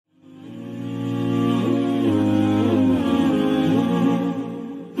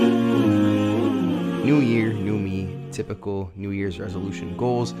typical New Year's resolution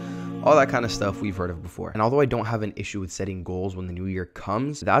goals, all that kind of stuff we've heard of before. And although I don't have an issue with setting goals when the new year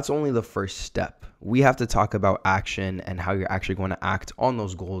comes, that's only the first step. We have to talk about action and how you're actually going to act on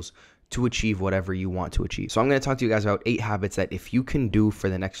those goals to achieve whatever you want to achieve. So I'm going to talk to you guys about 8 habits that if you can do for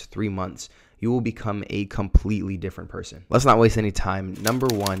the next 3 months, you will become a completely different person. Let's not waste any time. Number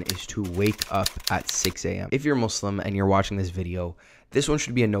 1 is to wake up at 6 a.m. If you're Muslim and you're watching this video, this one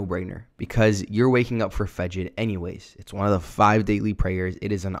should be a no-brainer because you're waking up for Fajr anyways. It's one of the 5 daily prayers.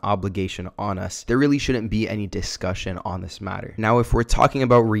 It is an obligation on us. There really shouldn't be any discussion on this matter. Now, if we're talking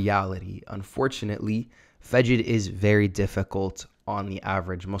about reality, unfortunately, Fajr is very difficult on the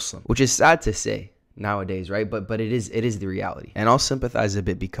average Muslim, which is sad to say nowadays, right? But it is the reality. And I'll sympathize a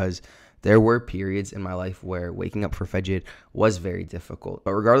bit because there were periods in my life where waking up for Fajr was very difficult.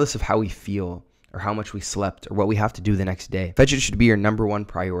 But regardless of how we feel or how much we slept or what we have to do the next day, Fajr should be your number 1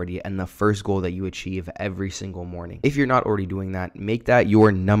 priority and the first goal that you achieve every single morning. If you're not already doing that, make that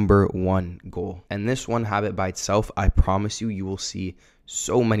your number 1 goal. And this one habit by itself, I promise you will see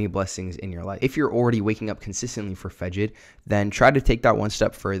so many blessings in your life. If you're already waking up consistently for Fajr, then try to take that one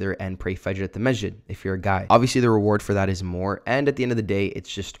step further and pray Fajr at the masjid if you're a guy. Obviously, the reward for that is more, and at the end of the day, it's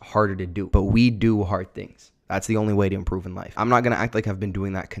just harder to do. But we do hard things. That's the only way to improve in life. I'm not going to act like I've been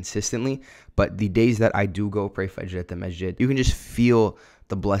doing that consistently, but the days that I do go pray Fajr at the masjid, you can just feel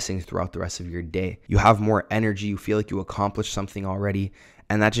the blessings throughout the rest of your day. You have more energy. You feel like you accomplished something already.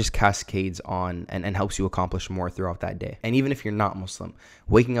 And that just cascades on and helps you accomplish more throughout that day. And even if you're not Muslim,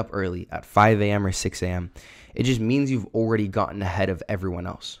 waking up early at 5 a.m. or 6 a.m., it just means you've already gotten ahead of everyone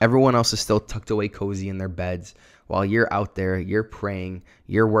else. Everyone else is still tucked away cozy in their beds while you're out there, you're praying,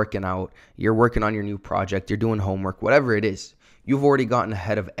 you're working out, you're working on your new project, you're doing homework, whatever it is. You've already gotten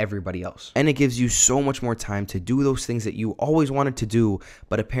ahead of everybody else. And it gives you so much more time to do those things that you always wanted to do,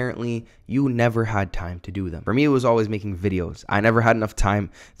 but apparently you never had time to do them. For me, it was always making videos. I never had enough time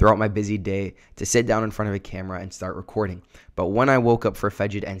throughout my busy day to sit down in front of a camera and start recording. But when I woke up for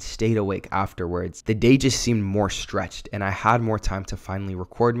Fajr and stayed awake afterwards, the day just seemed more stretched and I had more time to finally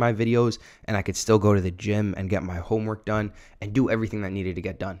record my videos and I could still go to the gym and get my homework done and do everything that needed to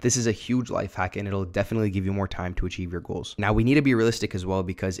get done. This is a huge life hack and it'll definitely give you more time to achieve your goals. Now, we need to be realistic as well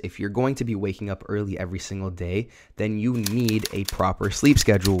because if you're going to be waking up early every single day, then you need a proper sleep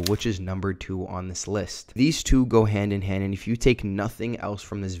schedule, which is number 2 on this list. These two go hand in hand, and if you take nothing else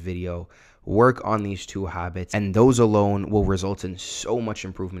from this video, work on these 2 habits, and those alone will result in so much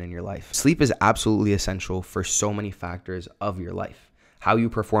improvement in your life. Sleep is absolutely essential for so many factors of your life. How you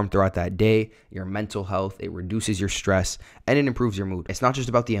perform throughout that day, your mental health, it reduces your stress, and it improves your mood. It's not just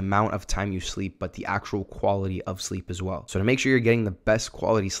about the amount of time you sleep, but the actual quality of sleep as well. So to make sure you're getting the best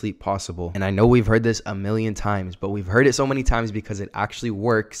quality sleep possible, and I know we've heard this a million times, but we've heard it so many times because it actually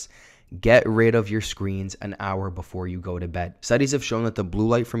works, get rid of your screens an hour before you go to bed. Studies have shown that the blue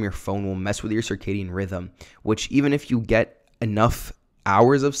light from your phone will mess with your circadian rhythm, which even if you get enough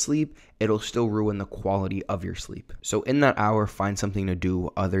hours of sleep, it'll still ruin the quality of your sleep. So in that hour, find something to do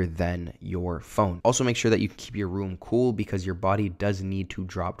other than your phone. Also make sure that you keep your room cool because your body does need to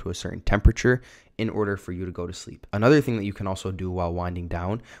drop to a certain temperature in order for you to go to sleep. Another thing that you can also do while winding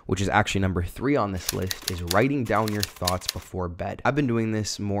down, which is actually number 3 on this list, is writing down your thoughts before bed. I've been doing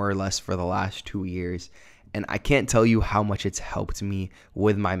this more or less for the last 2 years, and I can't tell you how much it's helped me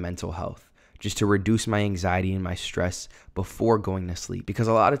with my mental health, just to reduce my anxiety and my stress before going to sleep. Because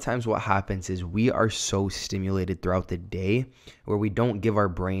a lot of times what happens is we are so stimulated throughout the day where we don't give our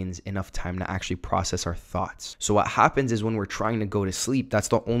brains enough time to actually process our thoughts. So what happens is when we're trying to go to sleep, that's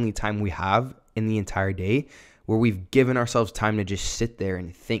the only time we have in the entire day where we've given ourselves time to just sit there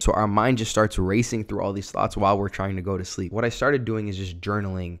and think. So our mind just starts racing through all these thoughts while we're trying to go to sleep. What I started doing is just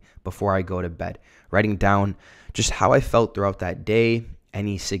journaling before I go to bed, writing down just how I felt throughout that day,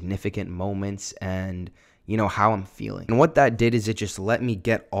 any significant moments, and how I'm feeling. And what that did is it just let me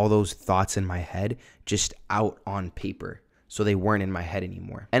get all those thoughts in my head just out on paper, so they weren't in my head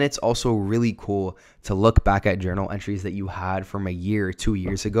anymore. And it's also really cool to look back at journal entries that you had from a year or 2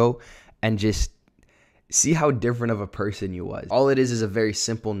 years ago and just see how different of a person you was. All it is a very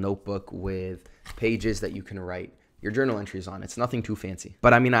simple notebook with pages that you can write your journal entries on. It's nothing too fancy.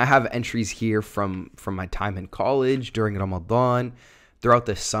 But I mean, I have entries here from my time in college, during Ramadan, throughout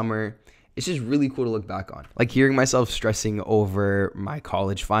the summer. It's just really cool to look back on. Like hearing myself stressing over my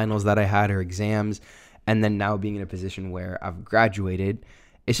college finals that I had or exams, and then now being in a position where I've graduated.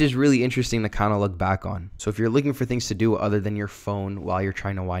 It's just really interesting to kind of look back on. So if you're looking for things to do other than your phone while you're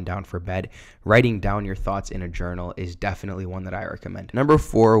trying to wind down for bed, writing down your thoughts in a journal is definitely one that I recommend. Number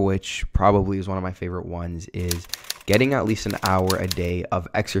 4, which probably is one of my favorite ones, is getting at least an hour a day of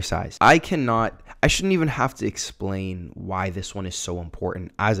exercise. I shouldn't even have to explain why this one is so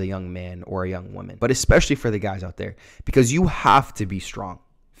important as a young man or a young woman, but especially for the guys out there, because you have to be strong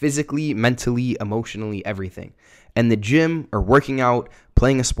physically, mentally, emotionally, everything. And the gym or working out,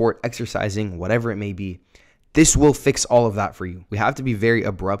 playing a sport, exercising, whatever it may be, this will fix all of that for you. We have to be very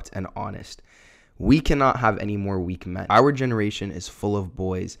abrupt and honest. We cannot have any more weak men. Our generation is full of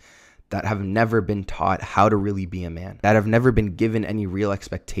boys that have never been taught how to really be a man, that have never been given any real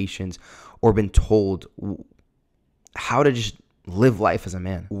expectations or been told how to just live life as a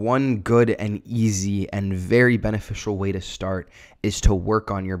man. One good and easy and very beneficial way to start is to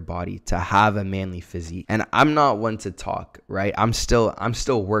work on your body, to have a manly physique. And I'm not one to talk, right? I'm still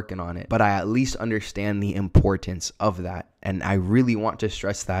working on it, but I at least understand the importance of that. And I really want to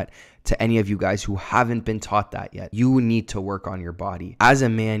stress that to any of you guys who haven't been taught that yet. You need to work on your body. As a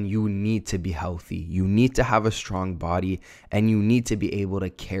man, you need to be healthy. You need to have a strong body, and you need to be able to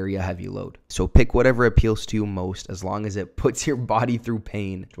carry a heavy load. So pick whatever appeals to you most, as long as it puts your body through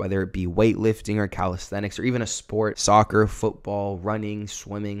pain, whether it be weightlifting or calisthenics or even a sport, soccer, football, running,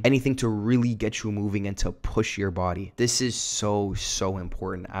 swimming, anything to really get you moving and to push your body. This is so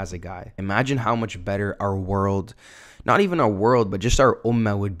important as a guy. Imagine how much better our world, not even our world, but just our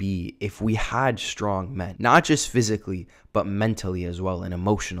ummah would be if we had strong men, not just physically, but mentally as well and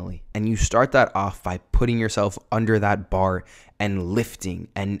emotionally. And you start that off by putting yourself under that bar and lifting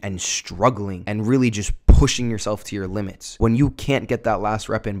and struggling and really just pushing yourself to your limits. When you can't get that last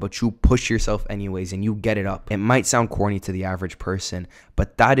rep in, but you push yourself anyways and you get it up. It might sound corny to the average person,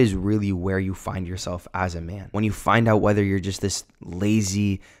 but that is really where you find yourself as a man. When you find out whether you're just this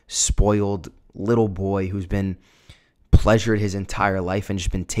lazy, spoiled little boy who's been pleasured his entire life and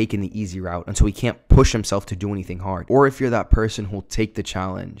just been taking the easy route until he can't push himself to do anything hard. Or if you're that person who'll take the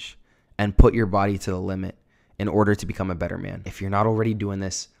challenge and put your body to the limit in order to become a better man. If you're not already doing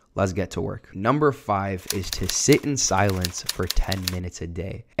this, let's get to work. Number 5 is to sit in silence for 10 minutes a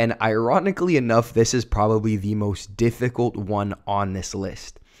day. And ironically enough, this is probably the most difficult one on this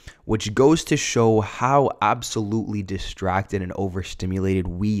list, which goes to show how absolutely distracted and overstimulated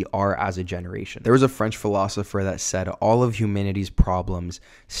we are as a generation. There was a French philosopher that said all of humanity's problems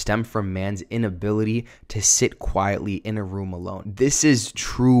stem from man's inability to sit quietly in a room alone. This is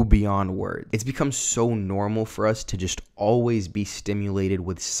true beyond words. It's become so normal for us to just always be stimulated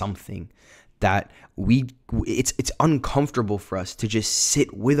with something that it's uncomfortable for us to just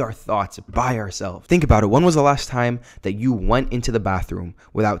sit with our thoughts by ourselves. Think about it. When was the last time that you went into the bathroom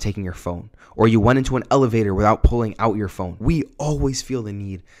without taking your phone, or you went into an elevator without pulling out your phone? We always feel the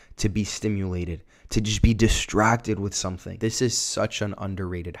need to be stimulated, to just be distracted with something. This is such an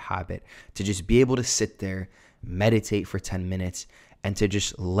underrated habit, to just be able to sit there, meditate for 10 minutes, and to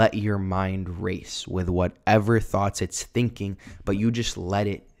just let your mind race with whatever thoughts it's thinking, but you just let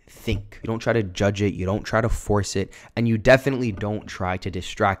it think. You don't try to judge it, you don't try to force it, and you definitely don't try to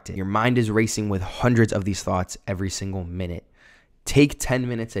distract it. Your mind is racing with hundreds of these thoughts every single minute. Take 10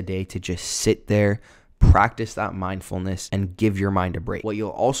 minutes a day to just sit there, practice that mindfulness, and give your mind a break. What you'll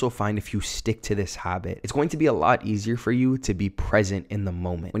also find if you stick to this habit, it's going to be a lot easier for you to be present in the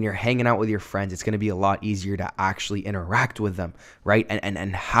moment. When you're hanging out with your friends, it's going to be a lot easier to actually interact with them, right?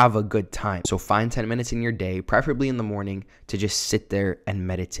 And have a good time. So find 10 minutes in your day, preferably in the morning, to just sit there and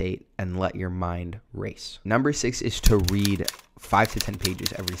meditate and let your mind race. Number 6 is to read 5 to 10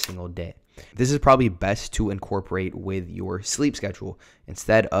 pages every single day. This is probably best to incorporate with your sleep schedule.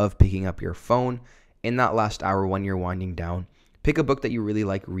 Instead of picking up your phone in that last hour when you're winding down, pick a book that you really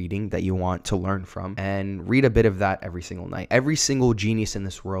like reading, that you want to learn from, and read a bit of that every single night. Every single genius in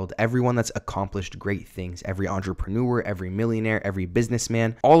this world, everyone that's accomplished great things, every entrepreneur, every millionaire, every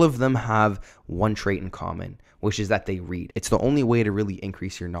businessman, all of them have one trait in common, which is that they read. It's the only way to really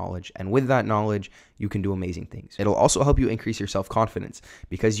increase your knowledge. And with that knowledge, you can do amazing things. It'll also help you increase your self-confidence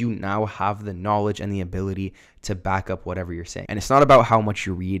because you now have the knowledge and the ability to back up whatever you're saying. And it's not about how much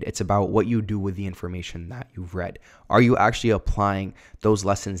you read. It's about what you do with the information that you've read. Are you actually applying those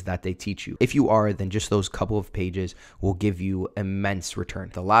lessons that they teach you? If you are, then just those couple of pages will give you immense return.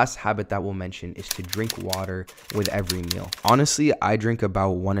 The last habit that we'll mention is to drink water with every meal. Honestly, I drink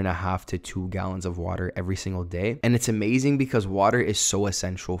about 1.5 to 2 gallons of water every single day. And it's amazing because water is so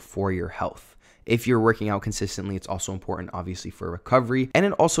essential for your health. If you're working out consistently, it's also important, obviously, for recovery. And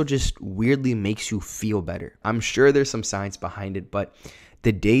it also just weirdly makes you feel better. I'm sure there's some science behind it, but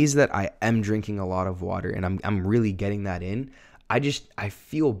the days that I am drinking a lot of water and I'm really getting that in, I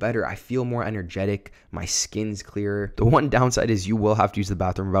feel better. I feel more energetic. My skin's clearer. The one downside is you will have to use the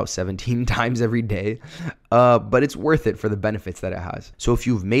bathroom about 17 times every day, but it's worth it for the benefits that it has. So if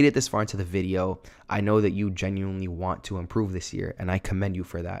you've made it this far into the video, I know that you genuinely want to improve this year, and I commend you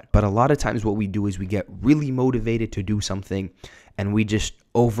for that. But a lot of times what we do is we get really motivated to do something, and we just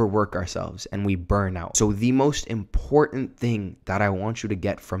overwork ourselves and we burn out. So the most important thing that I want you to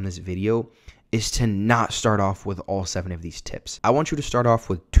get from this video is to not start off with all 7 of these tips. I want you to start off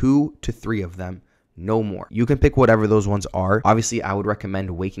with 2 to 3 of them, no more. You can pick whatever those ones are. Obviously, I would recommend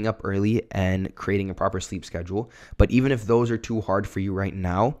waking up early and creating a proper sleep schedule. But even if those are too hard for you right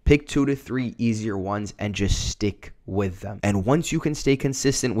now, pick 2 to 3 easier ones and just stick with them. And once you can stay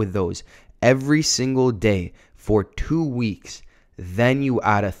consistent with those every single day for 2 weeks, then you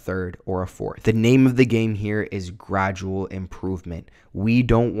add a 3rd or a 4th. The name of the game here is gradual improvement. We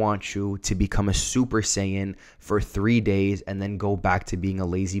don't want you to become a Super Saiyan for 3 days and then go back to being a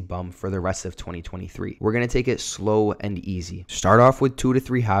lazy bum for the rest of 2023. We're going to take it slow and easy. Start off with 2 to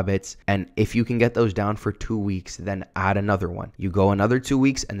 3 habits, and if you can get those down for 2 weeks, then add another one. You go another 2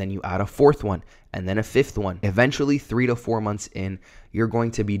 weeks, and then you add a 4th one, and then a 5th one. Eventually, 3 to 4 months in, you're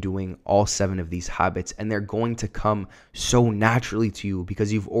going to be doing all 7 of these habits, and they're going to come so naturally to you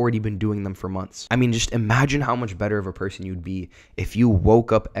because you've already been doing them for months. I mean, just imagine how much better of a person you'd be if you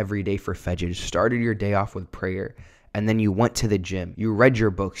woke up every day for Fajr, started your day off with prayer, and then you went to the gym, you read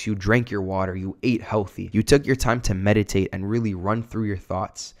your books, you drank your water, you ate healthy, you took your time to meditate and really run through your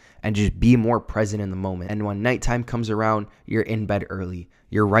thoughts and just be more present in the moment. And when nighttime comes around, you're in bed early.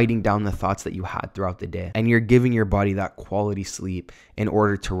 You're writing down the thoughts that you had throughout the day, and you're giving your body that quality sleep in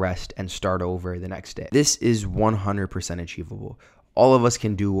order to rest and start over the next day. This is 100% achievable. All of us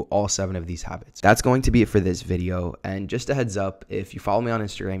can do all 7 of these habits. That's going to be it for this video. And just a heads up, if you follow me on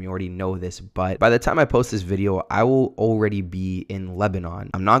Instagram, you already know this, but by the time I post this video, I will already be in Lebanon.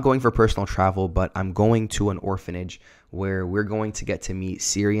 I'm not going for personal travel, but I'm going to an orphanage where we're going to get to meet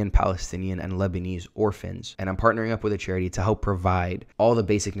Syrian, Palestinian, and Lebanese orphans. And I'm partnering up with a charity to help provide all the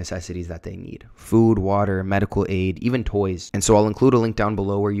basic necessities that they need: food, water, medical aid, even toys. And so I'll include a link down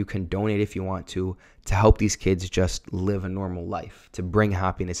below where you can donate if you want to help these kids just live a normal life, to bring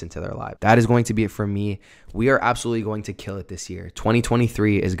happiness into their life. That is going to be it from me. We are absolutely going to kill it this year.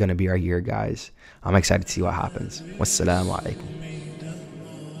 2023 is going to be our year, guys. I'm excited to see what happens. Wassalamu alaikum.